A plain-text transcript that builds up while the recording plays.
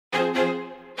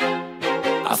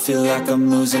I feel like I'm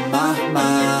losing my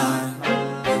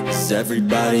mind. Is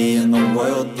everybody in the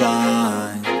world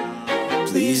blind?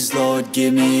 Please, Lord,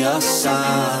 give me a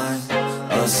sign,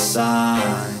 a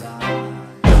sign.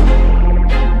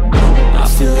 I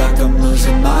feel like I'm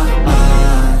losing my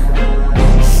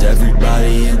mind. Is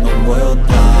everybody in the world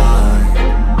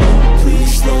blind?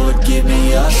 Please, Lord, give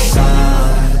me a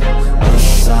sign, a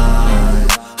sign.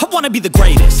 I wanna be the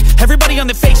greatest. Everybody on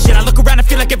the fake shit. I look around and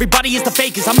feel like everybody is the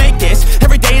fakest. I make this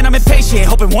every day and I'm impatient,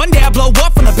 hoping one day I blow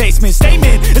up from the basement.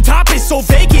 Statement, the top is so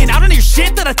vacant. I don't hear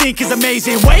shit that I think is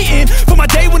amazing. Waiting for my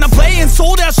day when I'm playing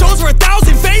sold out shows for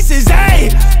 1,000 faces. Hey,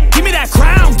 give me that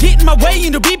crown, get in my way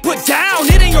and to be put down.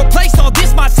 It ain't your place, all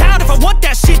this my town. If I want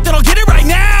that shit, then I'll get it right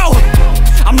now.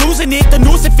 I'm losing it, the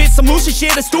noose it fits. I'm losing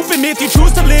shit, a stupid myth. You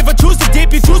choose to live or choose to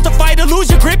dip. You choose to fight or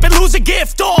lose your grip and lose a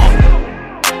gift.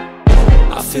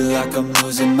 I feel like I'm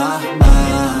losing my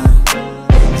mind.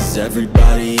 Is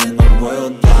everybody in the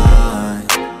world blind?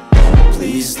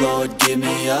 Please, Lord, give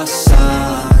me a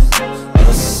sign,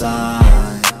 a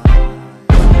sign.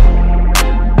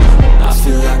 I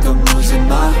feel like I'm losing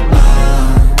my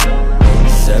mind.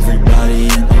 Is everybody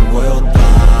in the world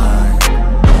blind?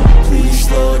 Please,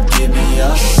 Lord, give me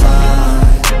a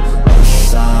sign, a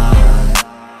sign.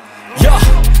 Yeah.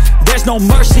 There's no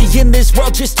mercy in this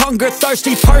world, just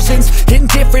hunger-thirsty persons in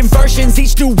different versions.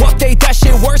 Each new update, that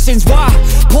shit worsens. Why?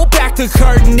 Pull back the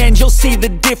curtain and you'll see the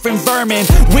different vermin.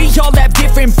 We all have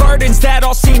different burdens that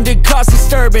all seem to cause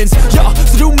disturbance. Yo,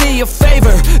 so do me a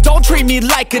favor, don't treat me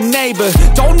like a neighbor.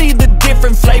 Don't need the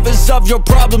different flavors of your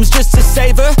problems just to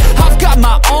savor. I've got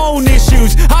my own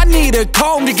issues, I need a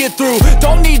comb to get through.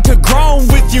 Don't need to groan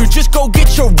with you, just go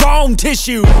get your own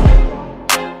tissue.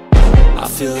 I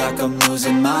feel like I'm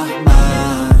losing my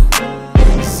mind.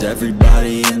 Is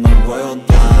everybody in the world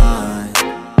blind?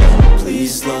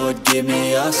 Please, Lord, give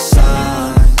me a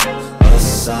sign, a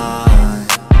sign.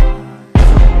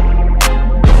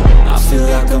 I feel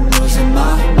like I'm losing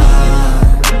my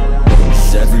mind.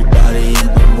 Is everybody in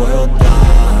the world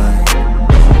blind?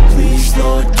 Please,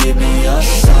 Lord, give me a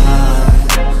sign,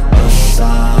 a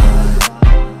sign.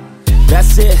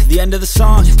 That's it, the end of the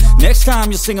song. Next time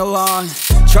you'll sing along.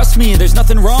 Trust me, there's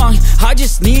nothing wrong. I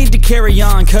just need to carry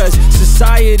on, cause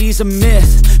society's a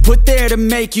myth put there to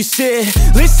make you sit.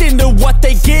 Listen to what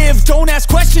they give. Don't ask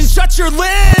questions, shut your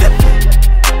lid.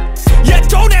 Yeah,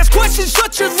 don't ask questions,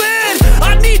 shut your lid.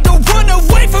 I need to run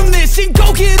away from this and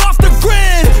go get off the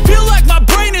grid. Feel like my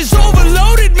brain is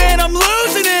overloaded, man, I'm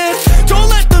losing it. Don't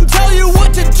let them tell you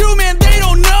what to do, man, they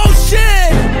don't know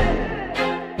shit.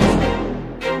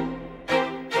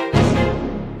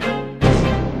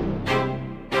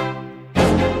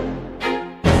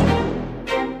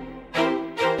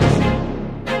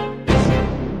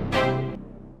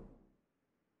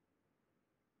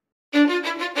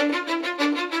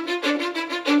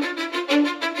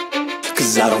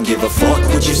 I don't give a fuck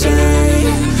what you say.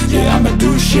 Yeah, I'ma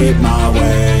do shit my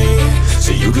way.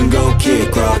 So you can go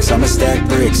kick rocks, I'ma stack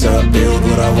bricks up, build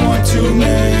what I want to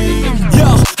make.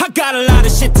 Yo, I got a lot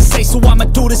of shit to say, so I'ma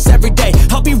do this every day.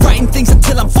 I'll be writing things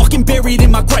until I'm fucking buried in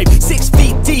my grave. 6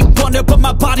 feet deep under, but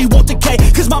my body won't decay.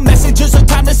 Cause my messages are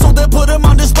timeless, so they'll put them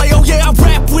on display. Oh yeah, I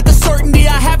rap with a certainty,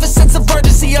 I have a sense of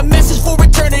urgency. A message for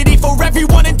eternity, for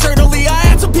everyone internally. I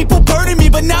had some people burning me,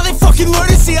 but now they fucking learn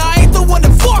to see I ain't the one to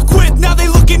fuck with. Now they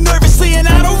looking nervously, and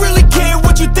I don't really care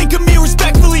what you think of me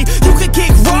respectfully. You can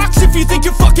kick rocks if you think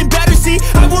you're fucking better, see.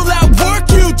 I will outwork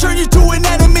you, turn you to an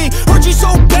enemy. Hurt you so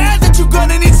bad that you're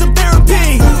gonna need some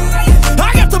therapy.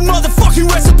 I got the motherfucking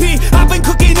recipe. I've been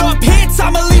cooking up hits,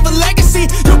 I'ma leave a legacy.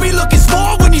 You'll be looking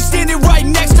small when you're standing right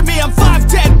next to me. I'm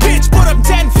 5'10", bitch, but I'm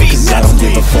 10 feet. Cause I don't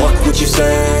give a fuck what you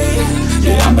say.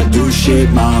 Yeah, I'ma do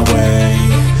shit my way.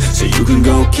 So you can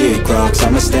go kick rocks,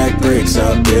 I'ma stack bricks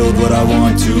up, build what I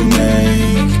want to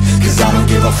make. Cause I don't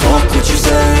give a fuck what you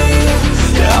say.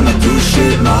 Yeah, I'ma do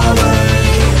shit my way.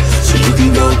 So you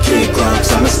can go kick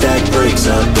rocks, I'ma stack bricks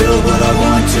up, build what I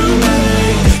want to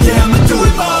make. Yeah, I'ma do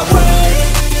it my way.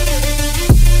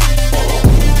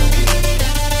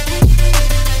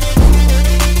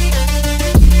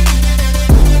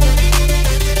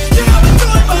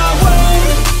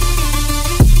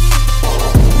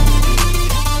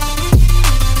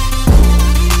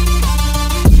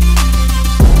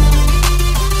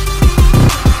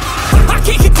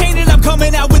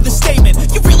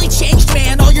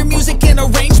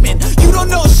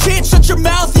 Shut your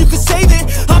mouth, you can save it.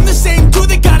 I'm the same dude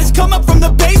that got his come up from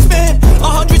the basement.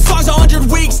 100 songs, 100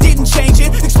 weeks, didn't change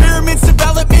it. Experiments,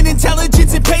 development,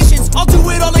 intelligence, and patience. I'll do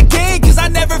it all again, cause I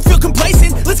never feel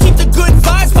complacent. Let's keep the good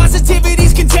vibes,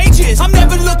 positivity's contagious. I'm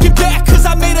never looking back, cause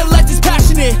I made a life that's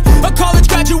passionate. A college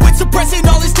graduate suppressing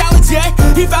all his talents, yeah.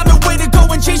 He found a way to go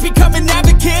and change, become an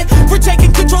advocate for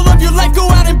taking control of your life. Go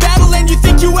out and battle, and you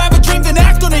think you have a dream, then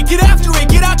act on it. Get after it,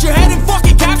 get out your head and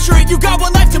fucking capture it. You got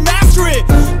one life to master it.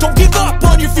 Don't give up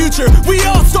on your future, we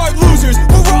all start losers.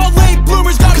 We're all late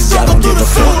bloomers, gotta struggle through the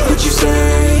sewer. Fuck what you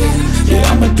say, yeah,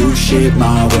 I'ma do shit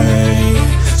my way.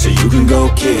 So you can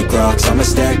go kick rocks, I'ma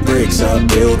stack bricks up,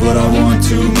 build what I want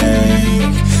to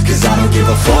make. Cause I don't give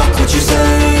a fuck what you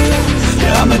say,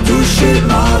 yeah, I'ma do shit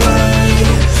my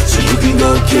way. So you can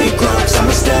go kick rocks,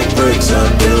 I'ma stack bricks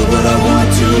up, build what I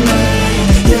want to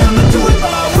make. Yeah, I'ma do it my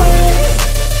way.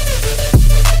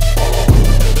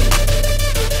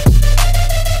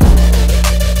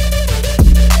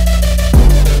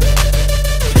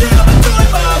 Yeah, I'ma do it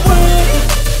my way.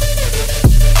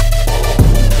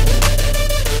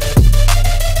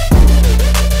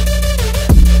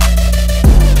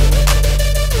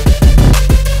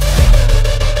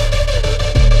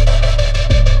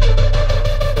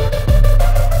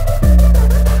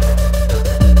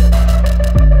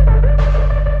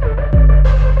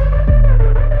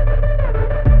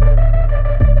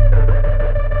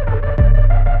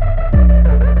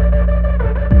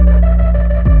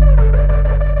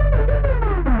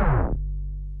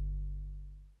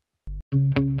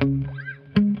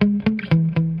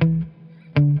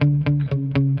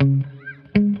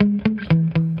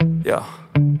 Yeah.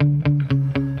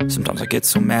 Sometimes I get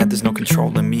so mad, there's no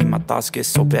controlling me. My thoughts get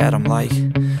so bad, I'm like,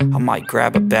 I might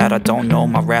grab a bat, I don't know.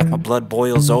 My wrath, my blood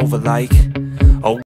boils over like